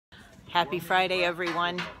Happy Friday,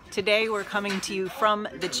 everyone. Today we're coming to you from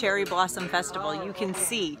the Cherry Blossom Festival. You can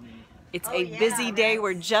see it's a busy day.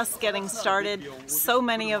 We're just getting started. So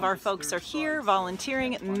many of our folks are here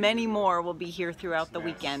volunteering. Many more will be here throughout the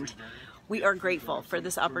weekend. We are grateful for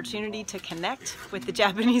this opportunity to connect with the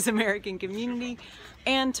Japanese American community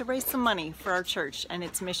and to raise some money for our church and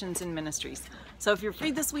its missions and ministries. So if you're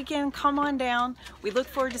free this weekend, come on down. We look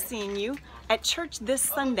forward to seeing you. At church this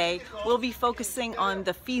Sunday, we'll be focusing on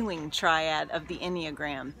the feeling triad of the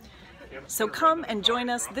Enneagram. So come and join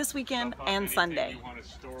us this weekend and Sunday.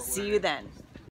 See you then.